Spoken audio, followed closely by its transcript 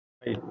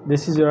Right.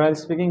 This is your IELTS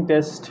speaking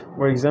test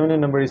where examiner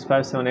number is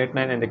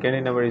 5789 and the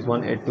candidate number is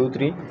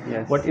 1823.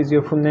 Yes. What is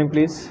your full name,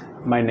 please?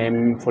 My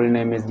full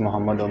name is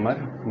Muhammad Umar.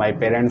 My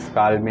parents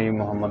called me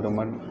Muhammad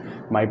Umar.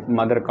 My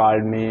mother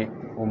called me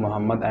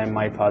Muhammad and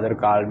my father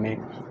called me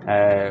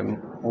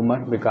Umar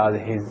because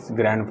his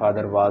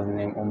grandfather was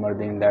named Umar.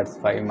 Then that's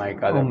why my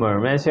cousin. Umar.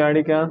 May I see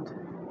ID card?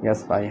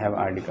 Yes, I have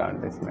ID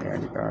card. This is my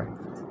ID card.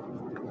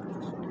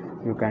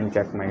 You can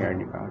check my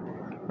ID card.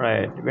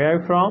 Right. Where are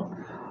you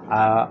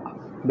from?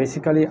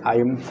 Basically, I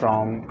am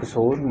from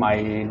𝐾𝐲.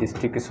 My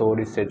district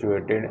𝐾𝐲 is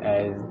situated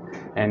as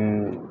in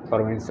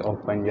province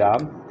of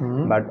Punjab,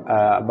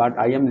 but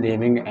I am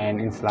living in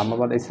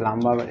Islamabad.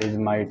 Islamabad is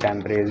my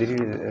temporary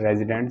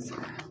residence.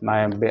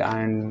 My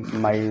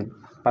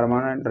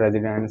permanent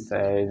residence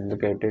is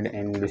located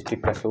in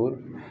district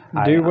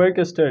𝐾𝐲. Do you work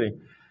or study?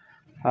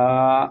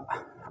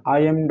 I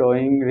am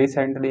doing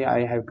recently.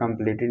 I have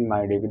completed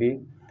my degree.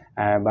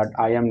 But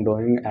I am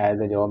doing as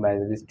a job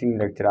as a visiting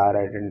lecturer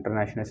at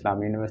International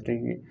Islamic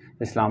University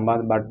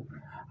Islamabad. But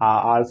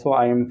also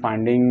I am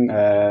finding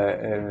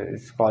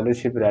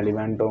scholarship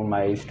relevant to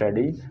my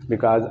study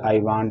because I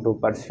want to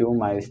pursue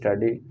my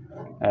study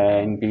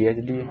in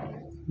PhD.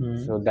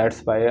 So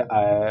that's why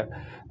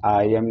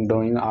I am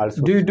doing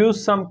also. Do you do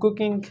some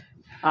cooking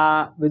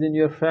within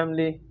your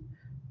family?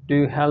 Do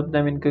you help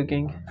them in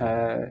cooking?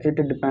 It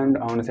depends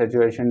on the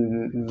situation.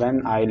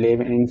 When I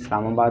live in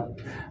Islamabad,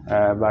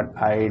 but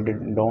I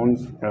don't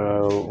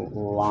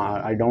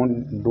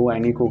do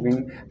any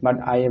cooking. But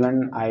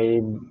when I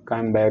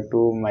come back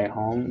to my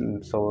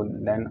home, so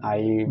then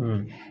I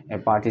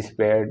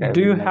participate.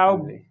 Do you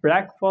have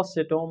breakfast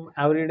at home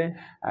every day?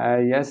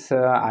 Yes,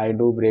 I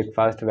do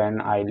breakfast when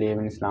I live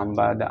in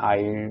Islamabad.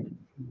 I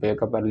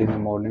wake up early in the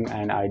morning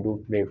and I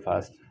do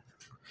breakfast.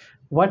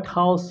 What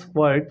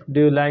housework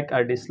do you like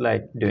or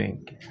dislike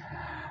doing?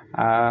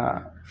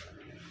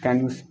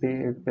 Can you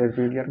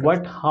repeat your question?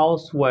 What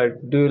housework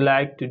do you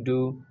like to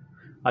do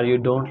or you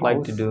don't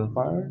like to do?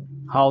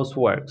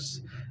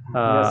 Houseworks.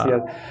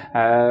 Yes.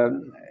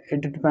 It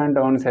depends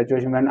on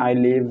situation. When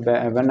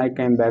I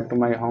came back to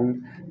my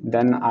home,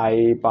 then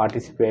I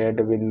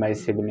participate with my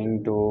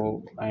sibling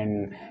to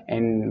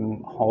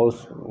in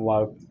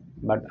housework.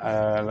 But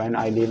when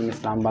I live in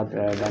Islamabad,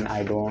 then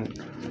I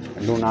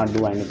do not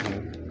do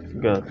anything.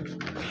 Good.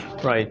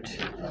 Right.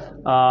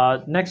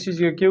 Next is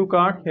your cue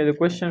card. Here the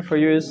question for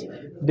you is: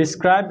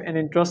 describe an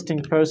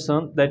interesting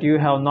person that you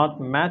have not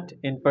met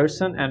in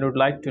person and would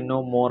like to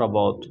know more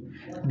about.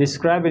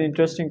 Describe an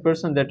interesting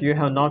person that you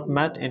have not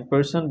met in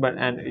person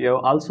and you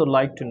also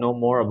like to know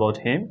more about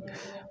him.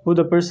 Who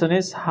the person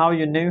is, how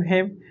you knew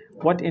him,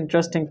 what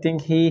interesting thing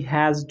he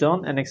has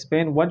done, and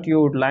explain what you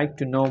would like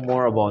to know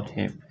more about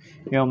him.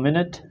 You have a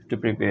minute to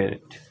prepare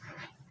it.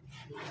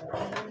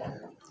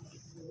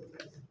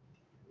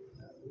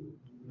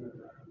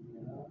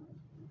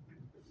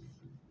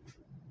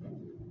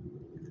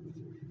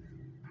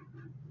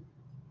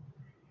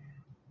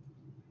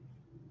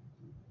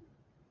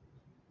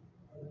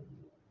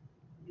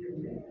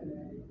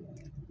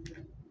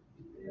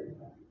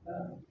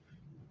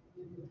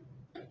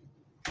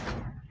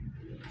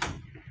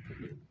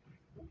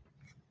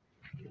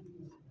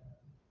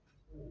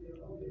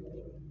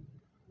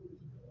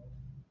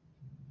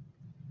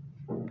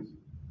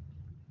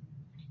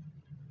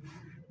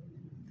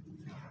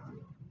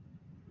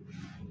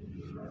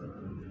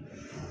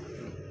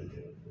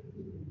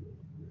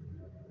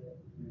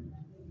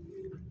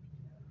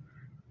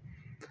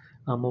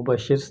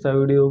 مبشر ستا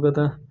ویډیو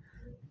وکړه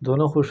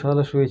دونه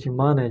خوشحاله شوې چې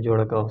ما نه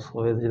جوړه کا اوس خو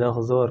دا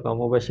خو زه ورکوم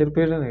مبشر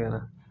پېژنې که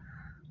نه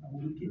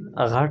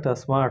غټ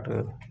اسمارټ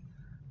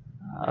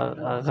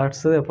غټ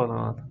څه دی په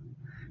نوم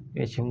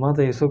چې ما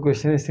ته یو څو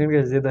کوېشنې سینډ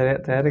کړه چې زه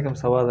تیاری کړم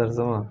سبا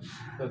درځم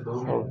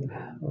خو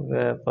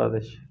بیا پاتې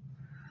شو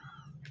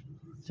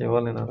چې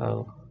ولې نه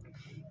راغلو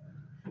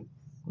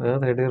دا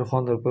ته ډېر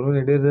خوند ورکړو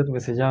ډېر زیات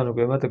میسېجان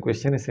وکړې ما ته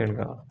کوېشنې سینډ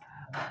کړه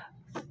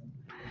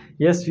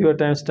Yes, your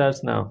time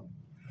starts now.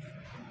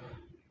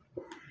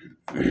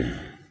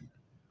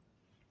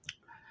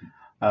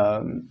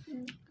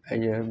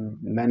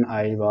 When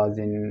I was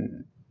in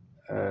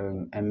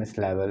MS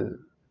level,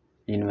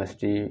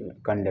 university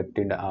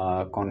conducted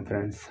a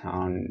conference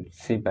on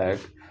CPAC.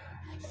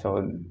 So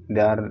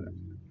there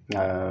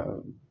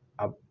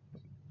a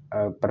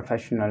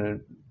professional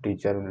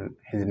teacher,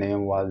 his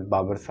name was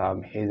Babar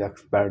Saab. His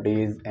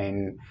expertise in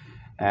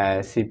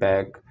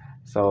CPAC.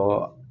 So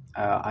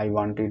I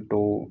wanted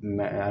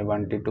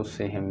to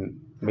see him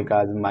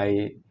because my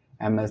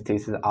MS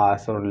thesis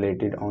also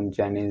related on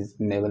Chinese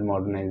naval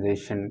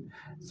modernization.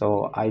 So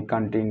I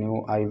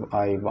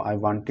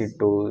wanted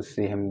to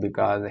see him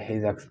because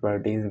his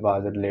expertise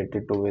was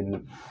related to with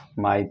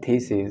my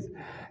thesis.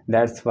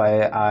 That's why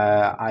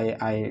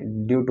I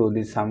due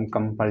to some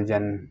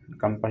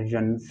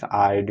compulsions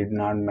I did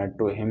not met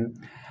to him.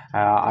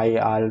 I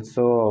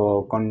also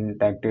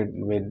contacted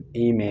with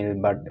email,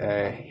 but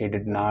he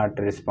did not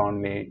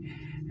respond me.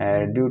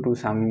 Due to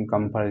some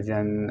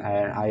compulsion,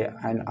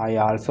 I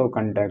also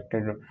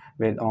contacted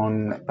with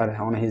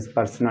on his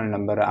personal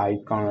number.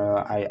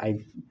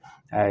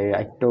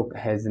 I took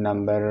his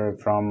number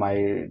from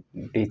my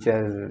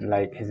teacher,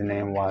 like his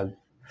name was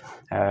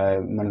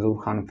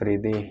Manzoor Khan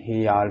Faridi.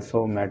 He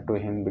also met to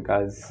him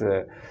because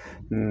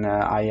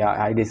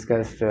I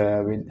discussed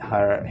with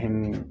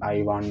him.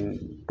 I want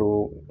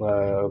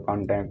to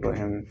contact to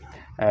him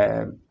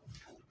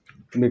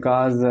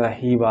because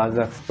he was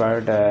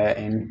expert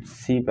in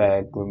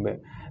CPAC,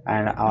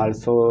 and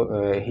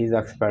also his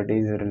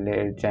expertise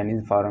related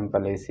Chinese foreign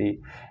policy.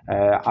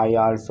 I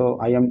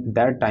am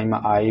that time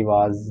I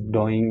was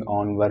doing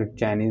on work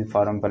Chinese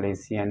foreign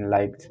policy and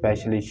like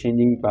especially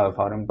Xinjiang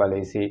foreign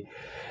policy.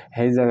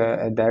 His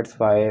that's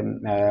why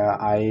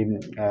I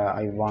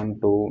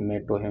want to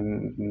meet to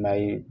him.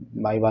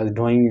 I was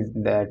doing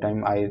that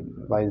time I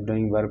was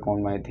doing work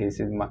on my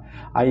thesis.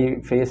 I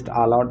faced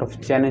a lot of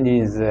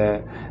challenges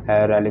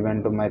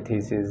relevant to my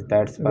thesis.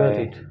 That's Got why.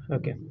 it.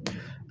 Okay.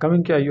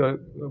 Coming to you,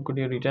 could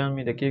you return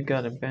me the cue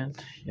card and pen?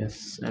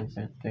 Yes, and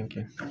pen. Thank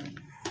you.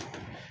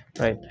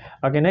 Right.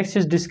 Okay. Next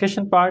is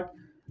discussion part.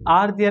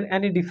 Are there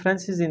any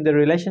differences in the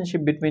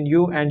relationship between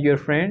you and your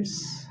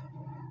friends?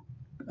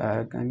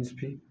 Can you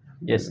speak?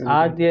 Yes.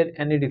 Are there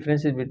any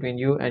differences between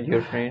you and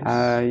your friends?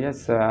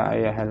 Yes, I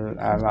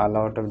have a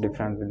lot of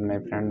difference with my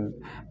friends.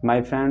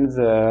 My friends,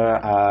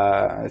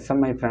 some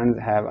of my friends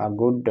have a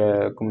good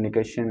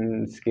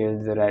communication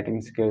skills, writing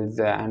skills,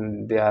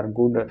 and they are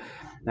good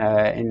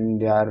in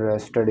their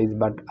studies.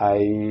 But I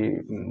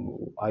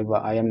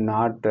am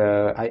not.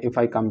 If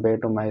I compare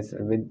to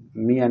with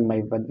me and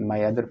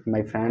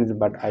my friends,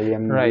 but I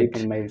am right. weak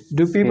in my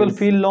Do people skills.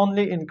 feel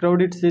lonely in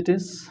crowded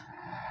cities?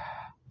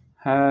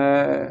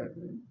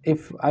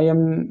 If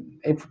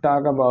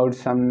talk about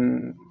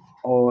some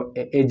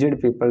aged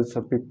people,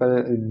 so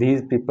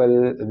these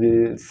people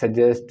will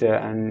suggest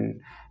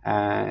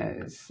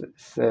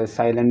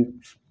silent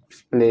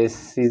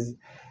places,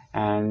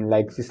 and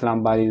like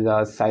Islamabad is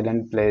a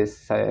silent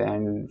place,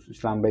 and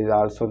Islamabad is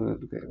also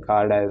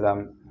called as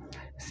a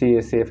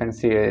safe and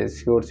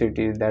secure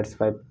city. That's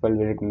why people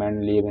will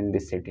recommend live in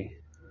this city.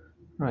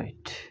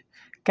 Right.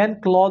 Can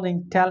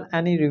clothing tell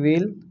any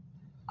reveal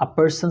a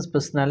person's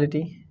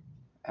personality?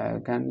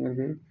 Can you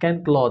repeat?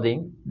 Can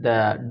clothing,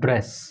 the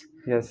dress,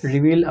 yes,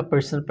 reveal a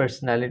person's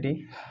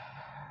personality?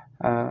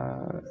 I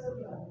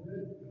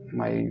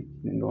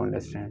don't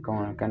understand.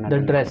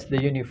 The dress,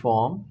 the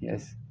uniform.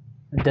 Yes.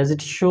 Does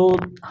it show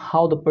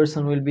how the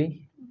person will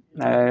be?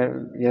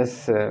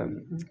 Yes.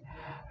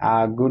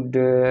 A good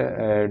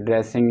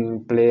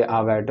dressing play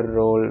a vital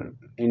role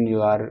in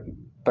your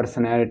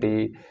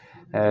personality.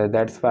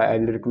 That's why I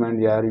will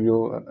recommend you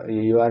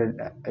are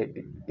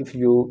if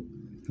you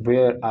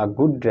wear a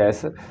good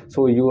dress,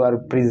 so you are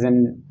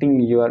presenting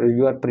your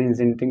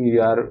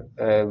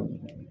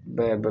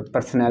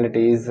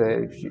personality is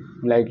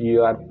like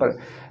your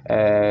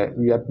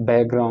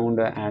background,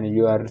 and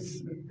you are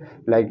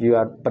like you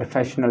are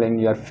professional in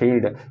your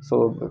field.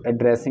 So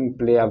dressing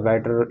play a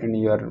vital in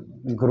your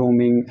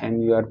grooming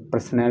and your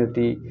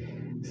personality.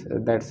 So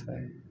that's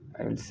why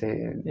I would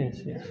say.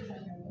 Yes.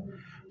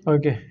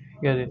 Okay,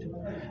 get it.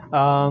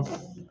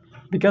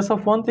 Because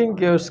of one thing,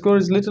 your score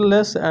is little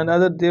less, and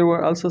there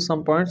were also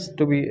some points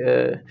to be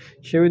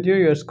shared with you.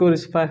 Your score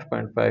is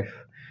 5.5,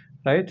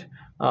 right?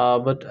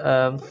 But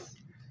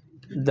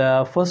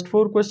the first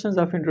 4 questions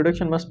of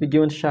introduction must be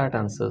given short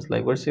answers,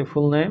 like what's your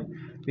full name.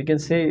 We can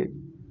say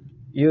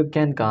you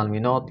can call me,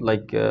 not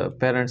like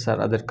parents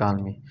or other call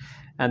me.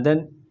 And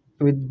then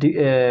with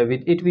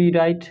it we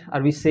write,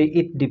 or we say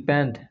it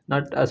depend,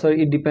 not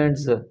sorry, it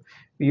depends.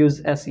 We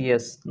use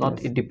ses, not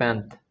yes. It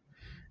depend.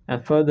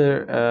 And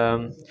further,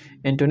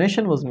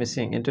 intonation was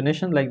missing.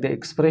 Intonation, like the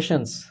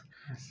expressions,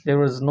 yes. There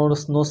was no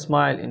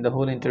smile in the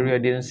whole interview. I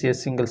didn't see a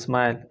single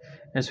smile.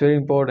 It's very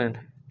important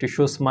to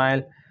show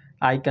smile.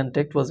 Eye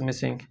contact was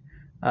missing.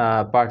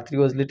 Part 3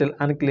 was little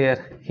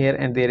unclear. Here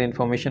and there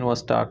information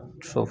was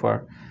talked so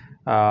far.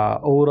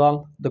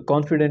 Overall, the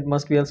confident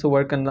must be also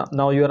work. And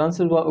now your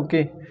answers were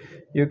okay.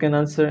 You can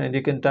answer and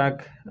you can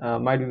talk.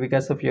 Might be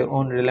because of your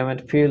own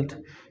relevant field.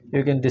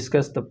 You can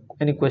discuss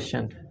any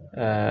question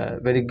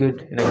very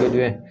good, in a good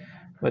way.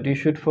 But you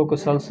should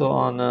focus also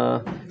on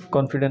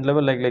confident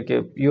level, like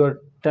you are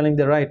telling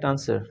the right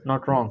answer,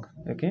 not wrong.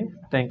 Okay,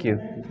 thank you,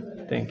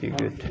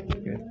 good.